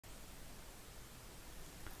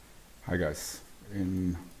Hi guys,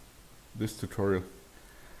 in this tutorial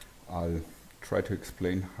I'll try to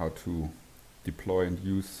explain how to deploy and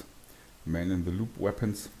use man-in-the-loop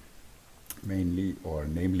weapons,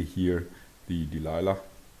 namely here the Delilah,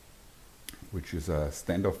 which is a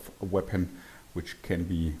standoff weapon which can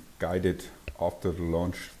be guided after the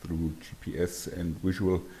launch through GPS and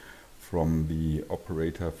visual from the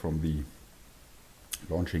operator from the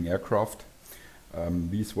launching aircraft.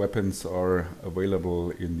 These weapons are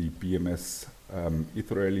available in the BMS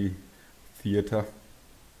Israeli theater.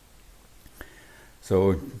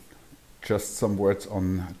 So just some words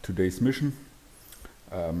on today's mission.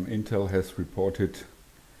 Intel has reported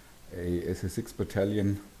a SA-6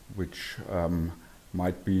 battalion which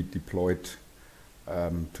might be deployed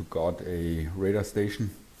to guard a radar station.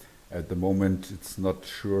 At the moment it's not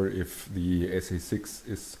sure if the SA-6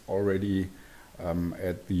 is already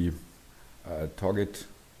at the target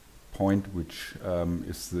point, which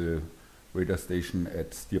is the radar station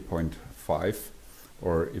at steer point 5,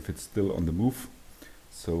 or if it's still on the move.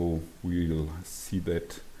 So we'll see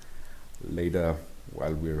that later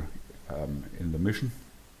while we're in the mission.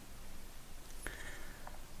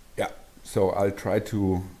 Yeah, so I'll try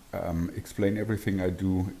to explain everything I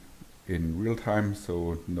do in real time,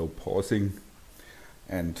 so no pausing,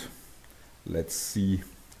 and let's see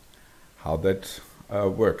how that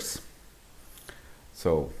works.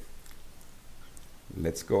 So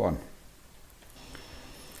let's go on.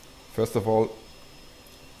 First of all,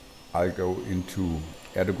 I'll go into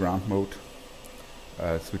air-to-ground mode,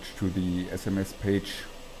 switch to the SMS page.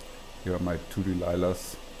 Here are my two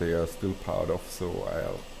Delilahs. They are still powered off, so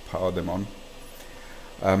I'll power them on.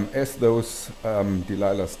 As those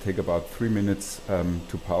Delilahs take about 3 minutes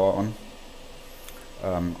to power on,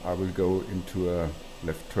 I will go into a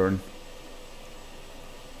left turn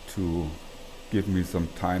to give me some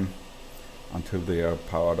time until they are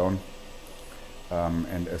powered on,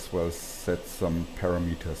 and as well set some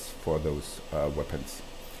parameters for those weapons.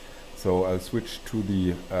 So I'll switch to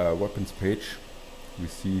the weapons page. We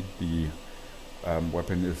see the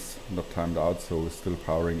weapon is not timed out, so it's still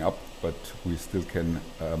powering up, but we still can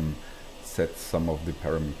set some of the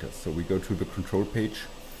parameters. So we go to the control page.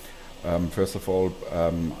 First of all,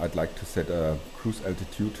 I'd like to set a cruise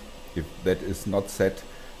altitude. If that is not set,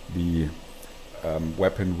 the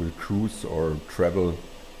weapon will cruise or travel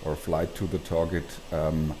or fly to the target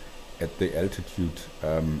at the altitude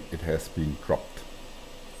it has been dropped.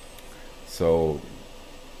 So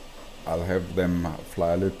I'll have them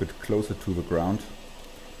fly a little bit closer to the ground.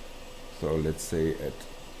 So let's say at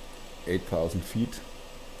 8,000 feet.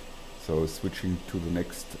 So switching to the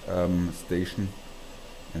next station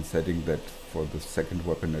and setting that for the second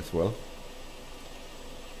weapon as well.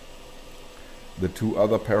 The two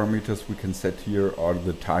other parameters we can set here are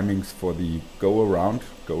the timings for the go around.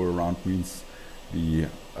 Go around means the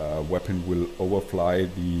weapon will overfly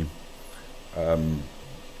the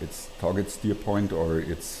its target steer point or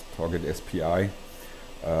its target SPI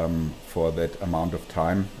for that amount of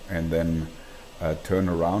time, and then turn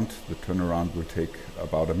around. The turnaround will take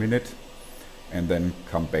about a minute and then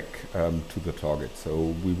come back to the target.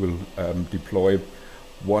 So we will deploy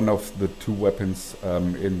one of the two weapons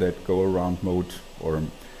in that go-around mode, or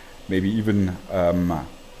maybe even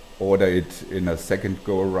order it in a second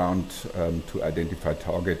go-around to identify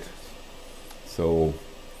target. So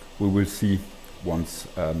we will see once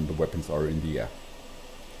the weapons are in the air.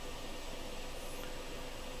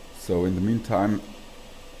 So in the meantime,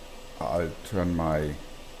 I'll turn my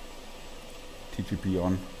TGP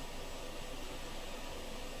on.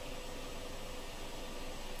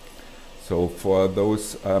 So for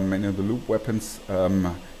those man-in-the-loop weapons,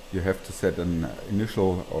 you have to set an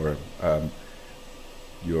initial, or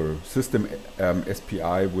your system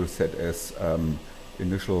SPI will set as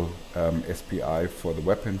initial SPI for the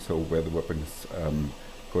weapon, so where the weapon is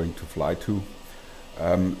going to fly to.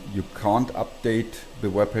 You can't update the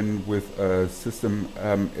weapon with a system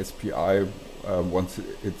SPI once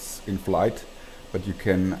it's in flight, but you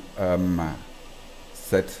can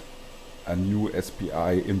set a new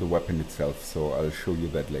SPI in the weapon itself, so I'll show you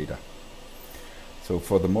that later. So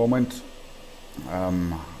for the moment I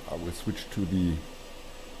will switch to the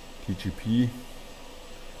TGP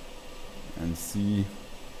and see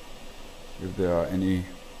if there are any,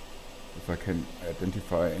 if I can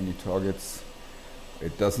identify any targets.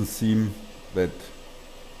 It doesn't seem that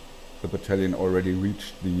the battalion already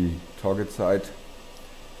reached the target site,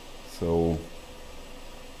 so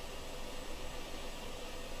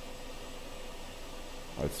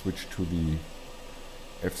I'll switch to the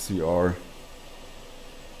FCR,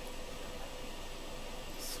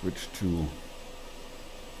 switch to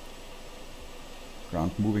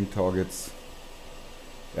ground moving targets.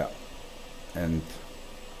 Yeah, and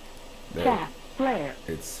there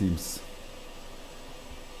it seems,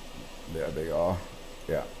 there they are.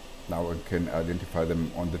 Yeah, now we can identify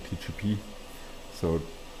them on the TGP. So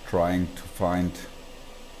trying to find,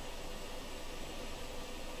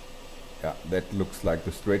 yeah, that looks like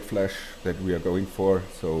the straight flash that we are going for.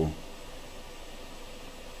 So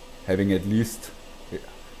having at least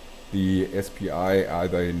the SPI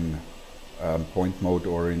either in point mode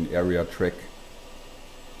or in area track.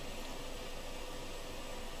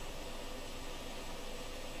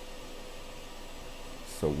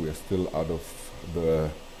 So we are still out of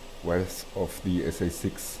the west of the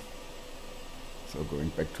SA6. So going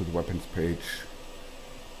back to the weapons page.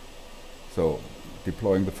 So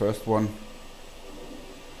deploying the first one.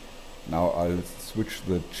 Now I'll switch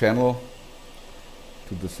the channel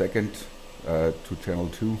to the second, to channel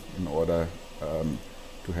 2, in order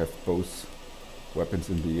to have both weapons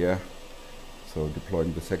in the air. So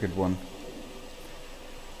deploying the second one.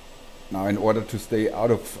 Now in order to stay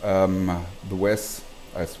out of the WES,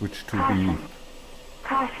 I switch to the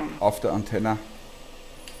after antenna.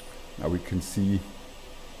 Now we can see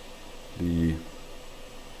the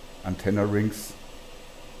antenna rings.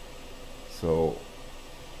 So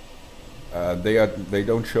they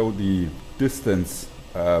don't show the distance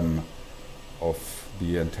of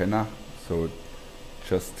the antenna, so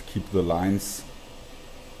just keep the lines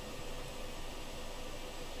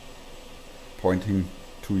pointing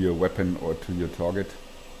to your weapon or to your target.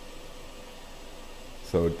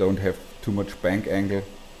 So don't have too much bank angle.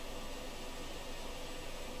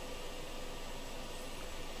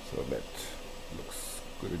 So that looks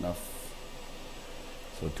good enough.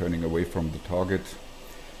 So turning away from the target,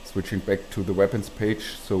 switching back to the weapons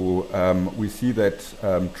page. So we see that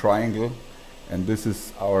triangle, and this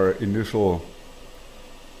is our initial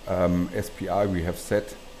SPI we have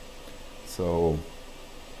set. So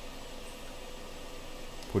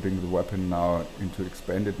putting the weapon now into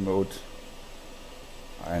expanded mode,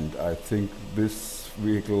 and I think this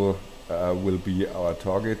vehicle will be our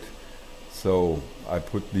target. So I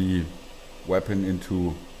put the weapon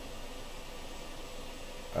into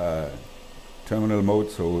terminal mode,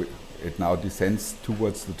 so it now descends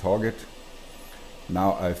towards the target.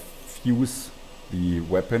 Now I fuse the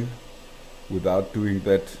weapon. Without doing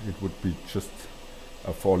that, it would be just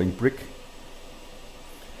a falling brick.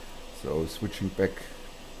 So switching back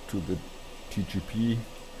to the TGP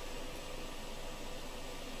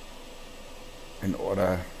in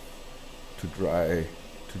order to try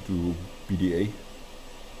to do BDA.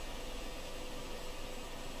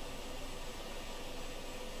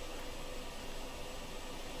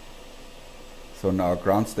 So now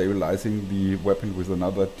ground stabilizing the weapon with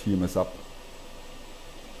another TMS up.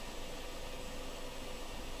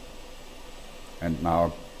 And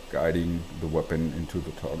now guiding the weapon into the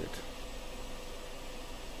target.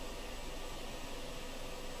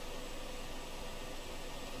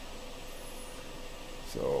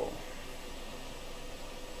 So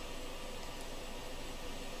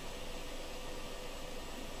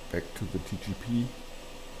back to the TGP.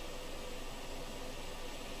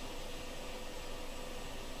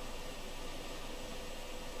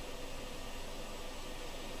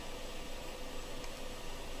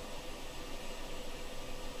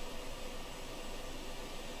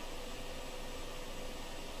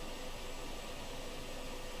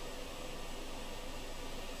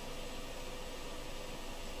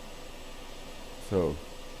 So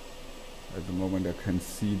at the moment I can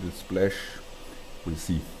see the splash. We'll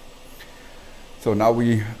see. So now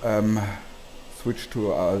we switch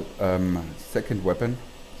to our second weapon.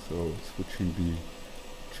 So switching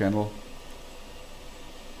the channel.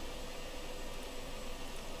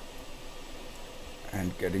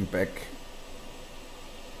 And getting back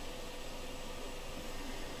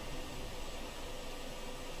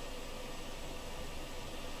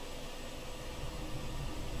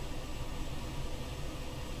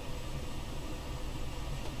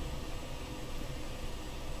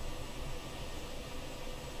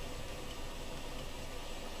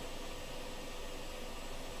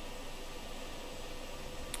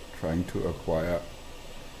trying to acquire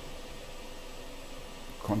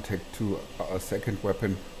contact to our second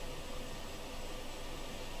weapon.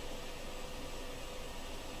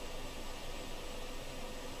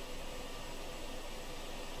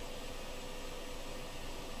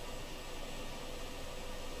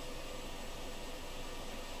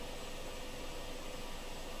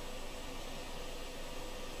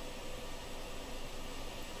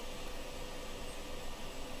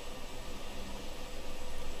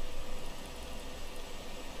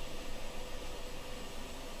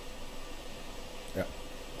 Yeah,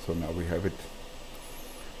 so now we have it.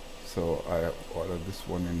 So I order this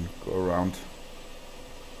one and go around.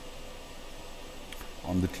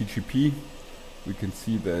 On the TGP we can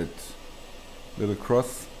see that little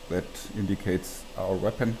cross that indicates our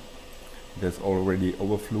weapon. It has already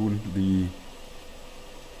overflown the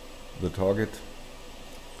target.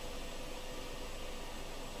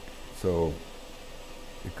 So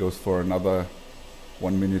it goes for another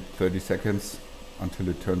 1 minute 30 seconds until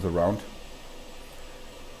it turns around.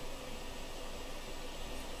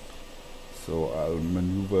 So I'll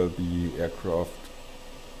maneuver the aircraft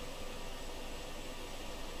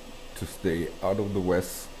to stay out of the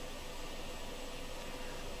west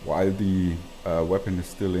while the weapon is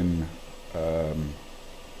still in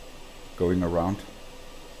going around.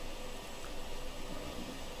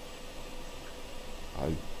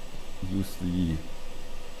 I'll use the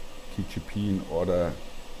TGP in order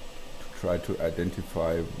to try to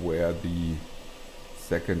identify where the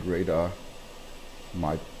second radar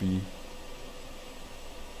might be.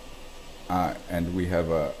 And we have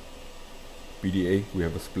a BDA, we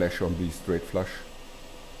have a splash on the straight flush.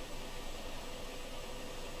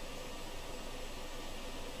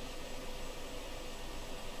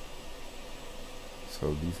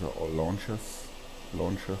 So these are all launchers.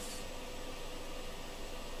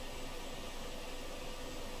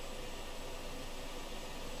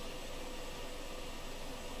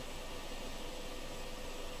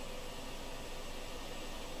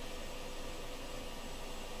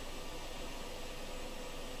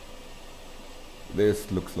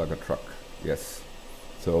 This looks like a truck, yes.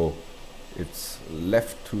 So it's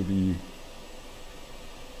left to the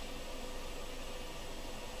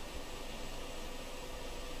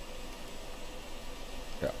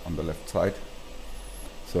on the left side.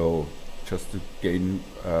 So just to gain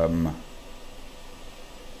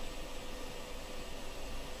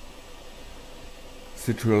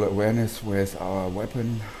situational awareness, where's our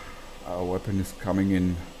weapon? Our weapon is coming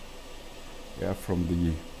in from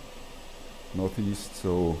the northeast,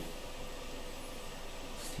 so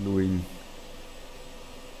slewing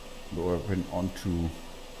the weapon onto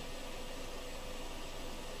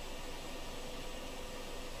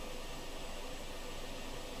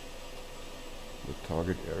the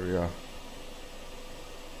target area.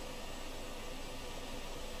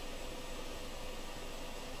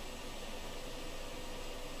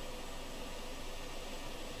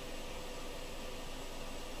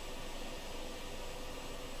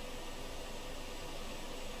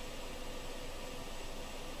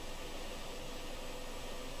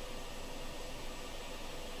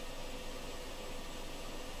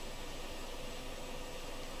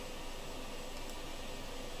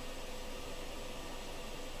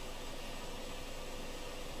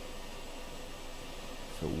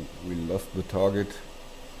 So we lost the target,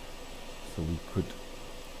 so we could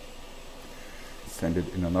send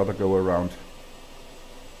it in another go around.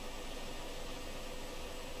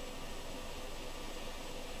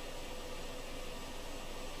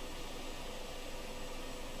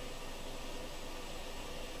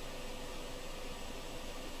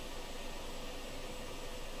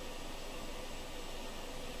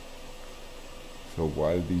 So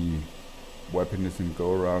while the weapon is in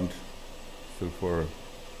go around, still for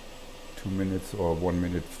 2 minutes or 1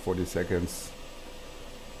 minute 40 seconds,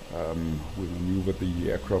 we maneuver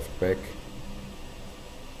the aircraft back.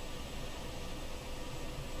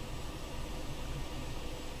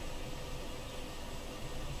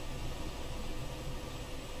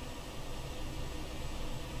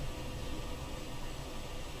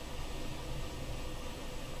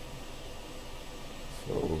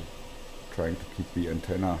 So trying to keep the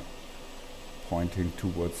antenna pointing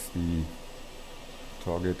towards the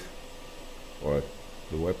target or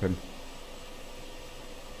the weapon.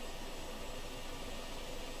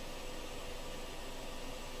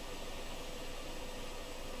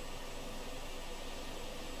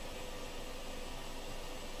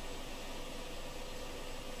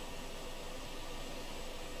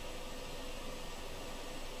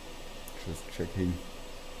 Just checking.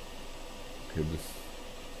 Okay,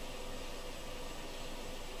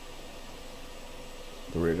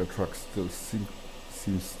 the radar truck still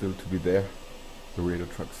seems still to be there. The radar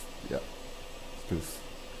trucks, yeah, still.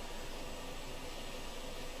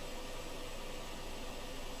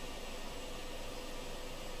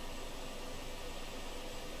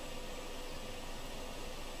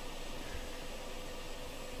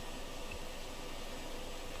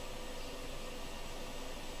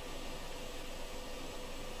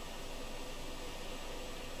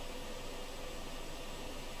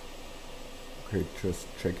 Okay, just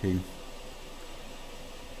checking.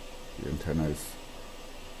 The antenna is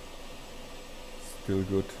still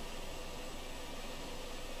good.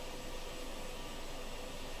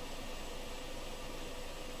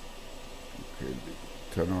 Okay,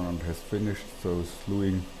 the turnaround has finished, so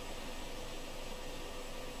slewing.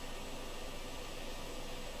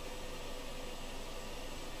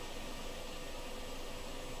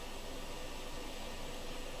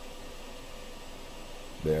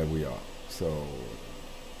 There we are. So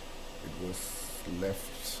it was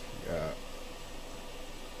left,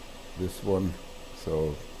 this one.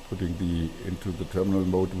 So putting into the terminal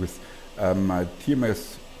mode with my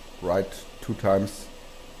TMS right 2 times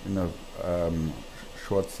in a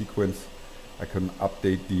short sequence. I can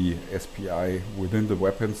update the SPI within the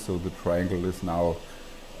weapon, so the triangle is now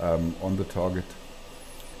on the target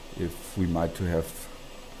if we might to have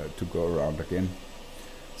to go around again.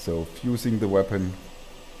 So fusing the weapon,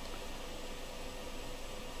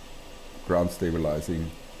 ground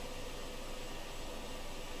stabilizing,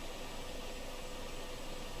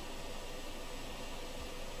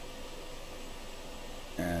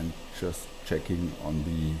 and just checking on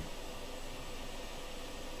the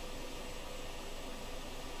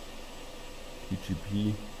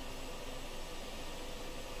PGP.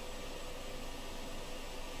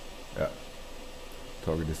 Yeah,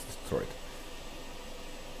 target is destroyed.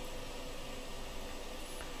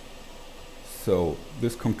 So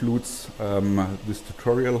this concludes this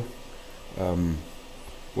tutorial.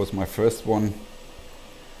 Was my first one.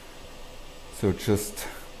 So just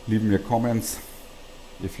leave me a comments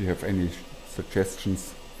if you have any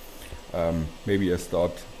suggestions. Maybe I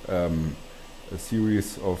start a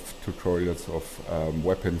series of tutorials of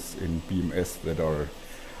weapons in BMS that are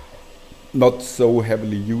not so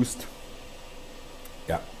heavily used.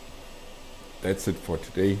 Yeah, that's it for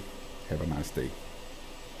today. Have a nice day.